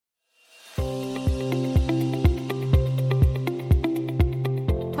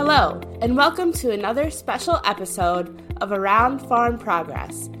Hello, and welcome to another special episode of Around Farm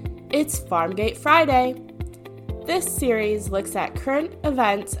Progress. It's Farmgate Friday. This series looks at current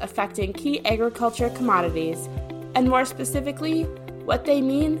events affecting key agriculture commodities, and more specifically, what they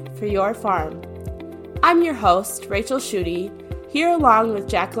mean for your farm. I'm your host, Rachel Schutte, here along with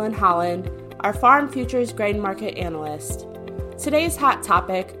Jacqueline Holland, our Farm Futures Grain Market Analyst. Today's hot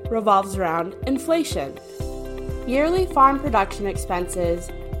topic revolves around inflation. Yearly farm production expenses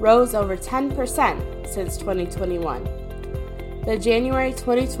rose over 10% since 2021. The January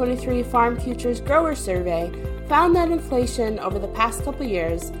 2023 Farm Futures Grower Survey found that inflation over the past couple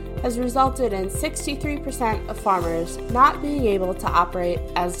years has resulted in 63% of farmers not being able to operate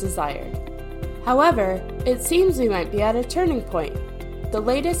as desired. However, it seems we might be at a turning point. The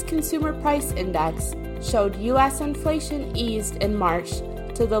latest Consumer Price Index showed U.S. inflation eased in March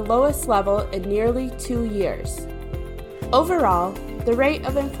to the lowest level in nearly 2 years. Overall, the rate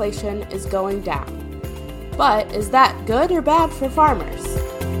of inflation is going down. But is that good or bad for farmers?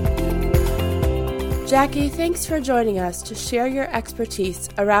 Jackie, thanks for joining us to share your expertise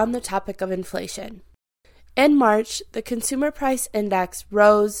around the topic of inflation. In March, the Consumer Price Index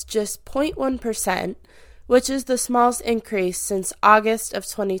rose just 0.1%, which is the smallest increase since August of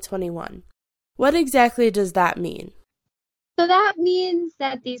 2021. What exactly does that mean? So that means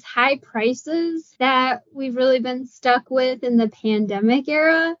that these high prices that we've really been stuck with in the pandemic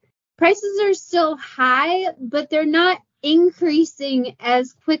era, prices are still high, but they're not increasing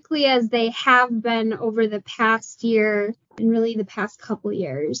as quickly as they have been over the past year and really the past couple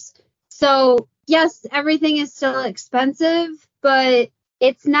years. So yes, everything is still expensive, but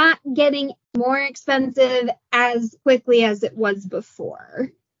it's not getting more expensive as quickly as it was before.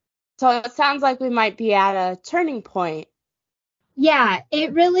 So it sounds like we might be at a turning point. Yeah,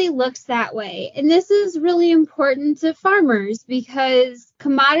 it really looks that way. And this is really important to farmers because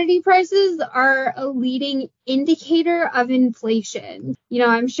commodity prices are a leading indicator of inflation.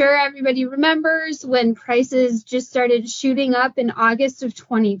 I'm sure everybody remembers when prices just started shooting up in August of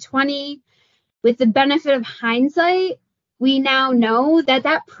 2020. With the benefit of hindsight, we now know that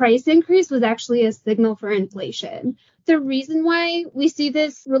that price increase was actually a signal for inflation. The reason why we see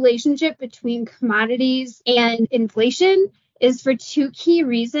this relationship between commodities and inflation is for two key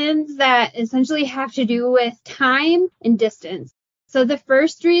reasons that essentially have to do with time and distance. So the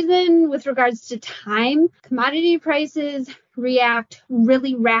first reason with regards to time, commodity prices react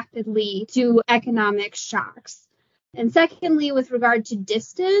really rapidly to economic shocks. And secondly, with regard to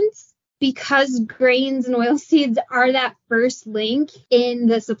distance, because grains and oilseeds are that first link in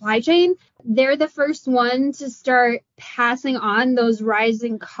the supply chain, they're the first one to start passing on those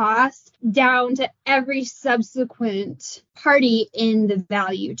rising costs down to every subsequent party in the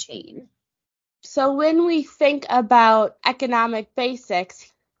value chain. So when we think about economic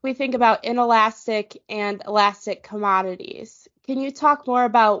basics, we think about inelastic and elastic commodities. Can you talk more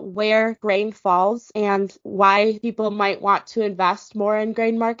about where grain falls and why people might want to invest more in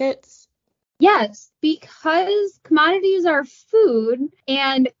grain markets? Yes, because commodities are food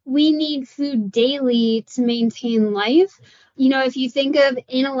and we need food daily to maintain life. If you think of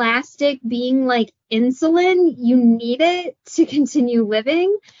inelastic being like insulin, you need it to continue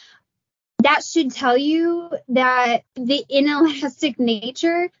living. That should tell you that the inelastic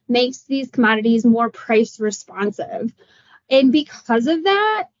nature makes these commodities more price responsive. And because of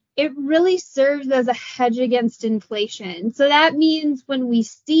that, it really serves as a hedge against inflation. So that means when we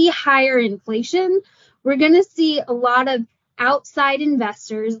see higher inflation, we're going to see a lot of outside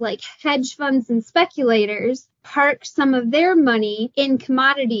investors like hedge funds and speculators park some of their money in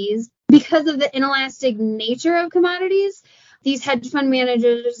commodities because of the inelastic nature of commodities. These hedge fund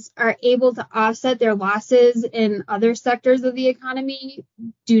managers are able to offset their losses in other sectors of the economy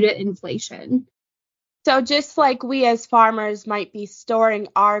due to inflation. So just like we as farmers might be storing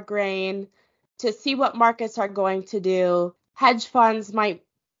our grain to see what markets are going to do, hedge funds might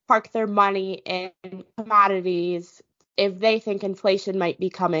park their money in commodities if they think inflation might be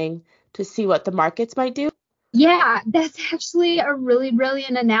coming to see what the markets might do. Yeah, that's actually a really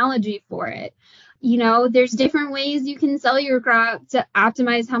brilliant analogy for it. There's different ways you can sell your crop to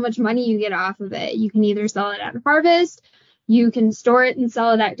optimize how much money you get off of it. You can either sell it at harvest, you can store it and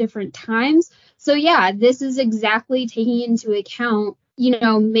sell it at different times. So yeah, this is exactly taking into account,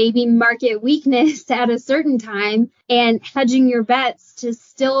 maybe market weakness at a certain time and hedging your bets to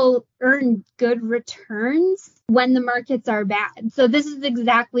still earn good returns when the markets are bad. So this is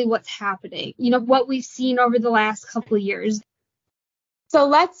exactly what's happening, what we've seen over the last couple of years. So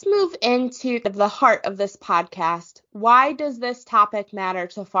let's move into the heart of this podcast. Why does this topic matter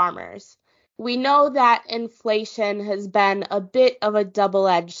to farmers? We know that inflation has been a bit of a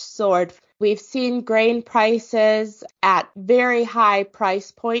double-edged sword. We've seen grain prices at very high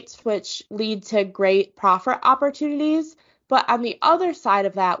price points, which lead to great profit opportunities. But on the other side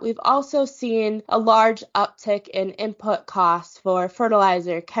of that, we've also seen a large uptick in input costs for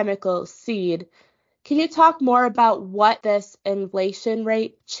fertilizer, chemicals, seed. Can you talk more about what this inflation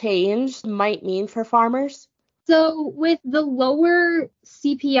rate change might mean for farmers? So with the lower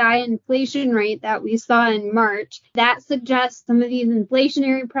CPI inflation rate that we saw in March, that suggests some of these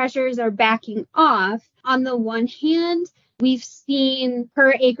inflationary pressures are backing off. On the one hand, we've seen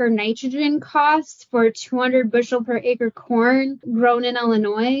per acre nitrogen costs for 200 bushel per acre corn grown in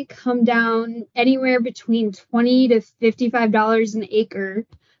Illinois come down anywhere between $20 to $55 an acre.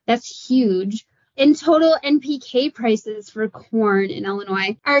 That's huge. In total, NPK prices for corn in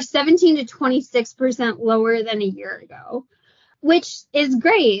Illinois are 17 to 26% lower than a year ago, which is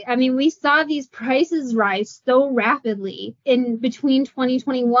great. I mean, we saw these prices rise so rapidly in between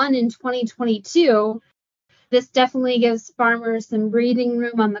 2021 and 2022. This definitely gives farmers some breathing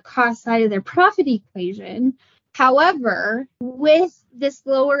room on the cost side of their profit equation. However, with this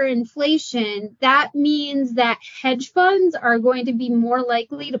lower inflation, that means that hedge funds are going to be more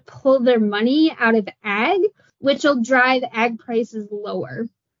likely to pull their money out of ag, which will drive ag prices lower.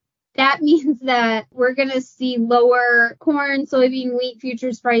 That means that we're going to see lower corn, soybean, wheat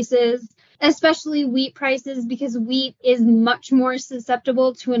futures prices, especially wheat prices, because wheat is much more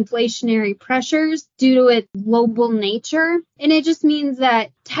susceptible to inflationary pressures due to its global nature. And it just means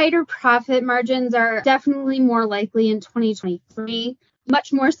that tighter profit margins are definitely more likely in 2023,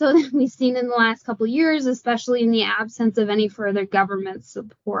 much more so than we've seen in the last couple of years, especially in the absence of any further government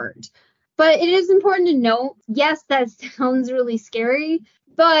support. But it is important to note, yes, that sounds really scary,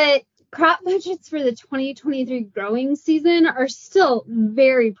 but crop budgets for the 2023 growing season are still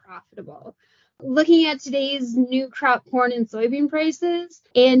very profitable. Looking at today's new crop corn and soybean prices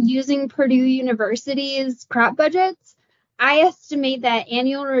and using Purdue University's crop budgets, I estimate that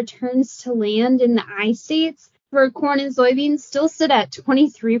annual returns to land in the I-states for corn and soybeans still sit at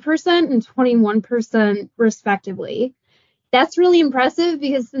 23% and 21% respectively. That's really impressive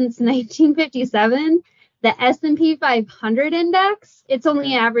because since 1957, the S&P 500 index, it's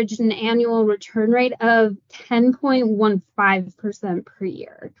only averaged an annual return rate of 10.15% per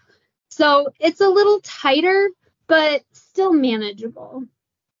year. So it's a little tighter, but still manageable.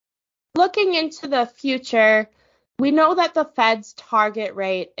 Looking into the future, we know that the Fed's target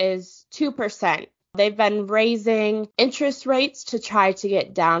rate is 2%. They've been raising interest rates to try to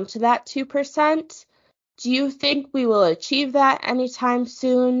get down to that 2%. Do you think we will achieve that anytime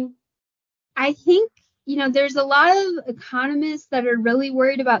soon? I think there's a lot of economists that are really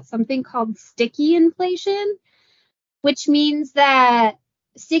worried about something called sticky inflation, which means that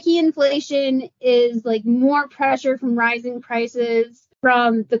sticky inflation is like more pressure from rising prices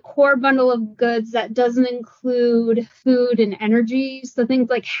from the core bundle of goods that doesn't include food and energy. So things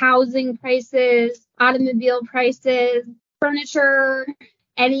like housing prices, automobile prices, furniture,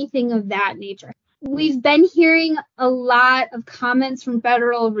 anything of that nature. We've been hearing a lot of comments from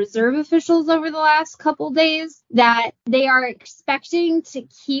Federal Reserve officials over the last couple days that they are expecting to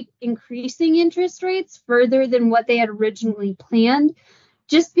keep increasing interest rates further than what they had originally planned,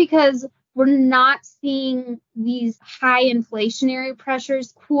 just because we're not seeing these high inflationary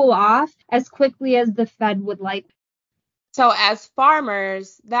pressures cool off as quickly as the Fed would like. So as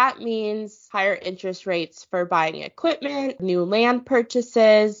farmers, that means higher interest rates for buying equipment, new land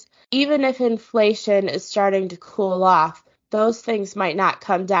purchases. Even if inflation is starting to cool off, those things might not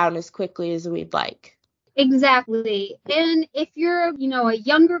come down as quickly as we'd like. Exactly. And if you're, a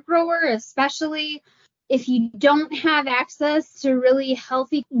younger grower, especially if you don't have access to really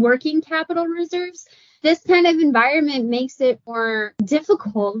healthy working capital reserves, this kind of environment makes it more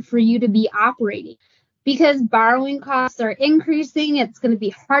difficult for you to be operating. Because borrowing costs are increasing, it's going to be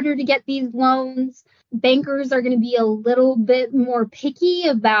harder to get these loans. Bankers are going to be a little bit more picky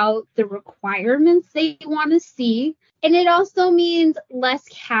about the requirements they want to see. And it also means less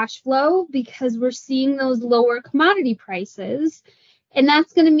cash flow because we're seeing those lower commodity prices. And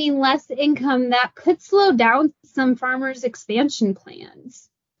that's going to mean less income that could slow down some farmers' expansion plans.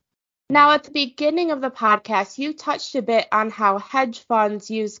 Now, at the beginning of the podcast, you touched a bit on how hedge funds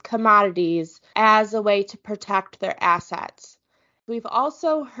use commodities as a way to protect their assets. We've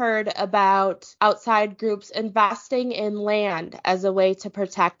also heard about outside groups investing in land as a way to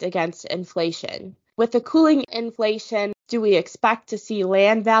protect against inflation. With the cooling inflation, do we expect to see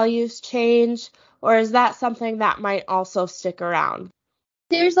land values change, or is that something that might also stick around?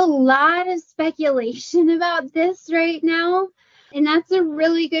 There's a lot of speculation about this right now. And that's a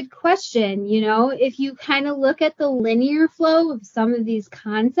really good question. If you kind of look at the linear flow of some of these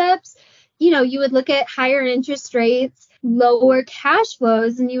concepts, you would look at higher interest rates, lower cash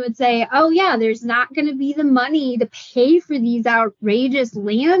flows, and you would say, oh yeah, there's not going to be the money to pay for these outrageous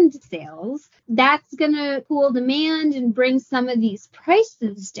land sales. That's going to cool demand and bring some of these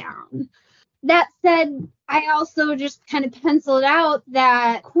prices down. That said, I also just kind of penciled out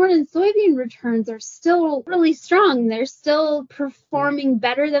that corn and soybean returns are still really strong. They're still performing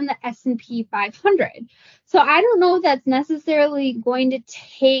better than the S&P 500. So I don't know if that's necessarily going to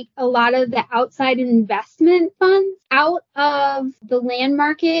take a lot of the outside investment funds out of the land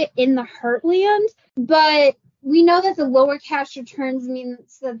market in the heartland, but we know that the lower cash returns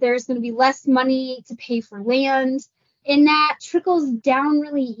means that there's going to be less money to pay for land. And that trickles down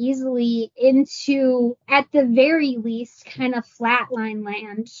really easily into, at the very least, kind of flatline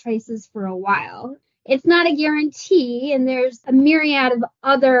land prices for a while. It's not a guarantee, and there's a myriad of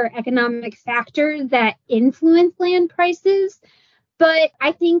other economic factors that influence land prices. But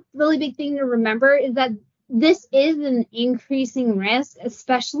I think the really big thing to remember is that this is an increasing risk,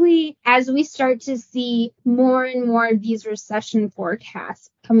 especially as we start to see more and more of these recession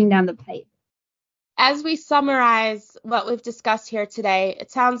forecasts coming down the pipe. As we summarize what we've discussed here today,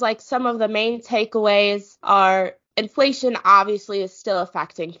 it sounds like some of the main takeaways are inflation obviously is still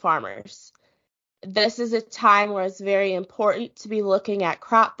affecting farmers. This is a time where it's very important to be looking at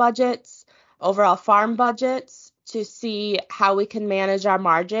crop budgets, overall farm budgets, to see how we can manage our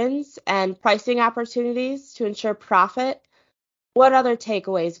margins and pricing opportunities to ensure profit. What other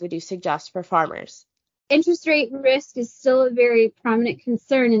takeaways would you suggest for farmers? Interest rate risk is still a very prominent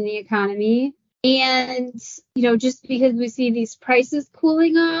concern in the economy. And, just because we see these prices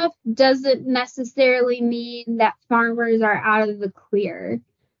cooling off doesn't necessarily mean that farmers are out of the clear.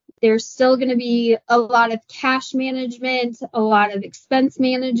 There's still going to be a lot of cash management, a lot of expense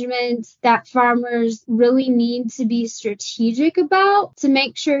management that farmers really need to be strategic about to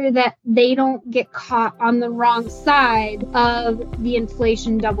make sure that they don't get caught on the wrong side of the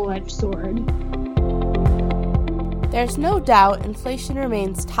inflation double-edged sword. There's no doubt inflation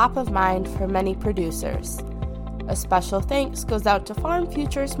remains top of mind for many producers. A special thanks goes out to Farm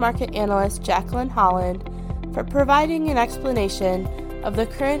Futures market analyst Jacqueline Holland for providing an explanation of the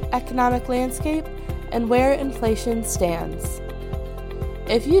current economic landscape and where inflation stands.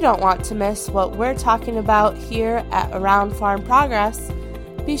 If you don't want to miss what we're talking about here at Around Farm Progress,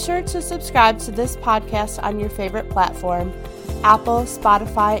 be sure to subscribe to this podcast on your favorite platform, Apple,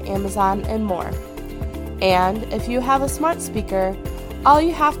 Spotify, Amazon, and more. And if you have a smart speaker, all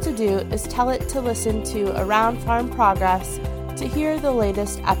you have to do is tell it to listen to Around Farm Progress to hear the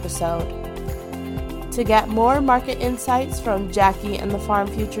latest episode. To get more market insights from Jackie and the Farm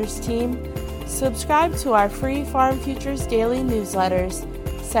Futures team, subscribe to our free Farm Futures daily newsletters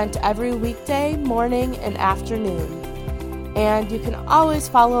sent every weekday, morning, and afternoon. And you can always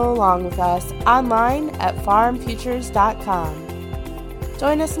follow along with us online at farmfutures.com.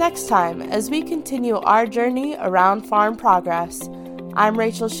 Join us next time as we continue our journey around farm progress. I'm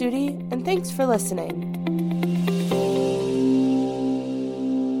Rachel Schutte, and thanks for listening.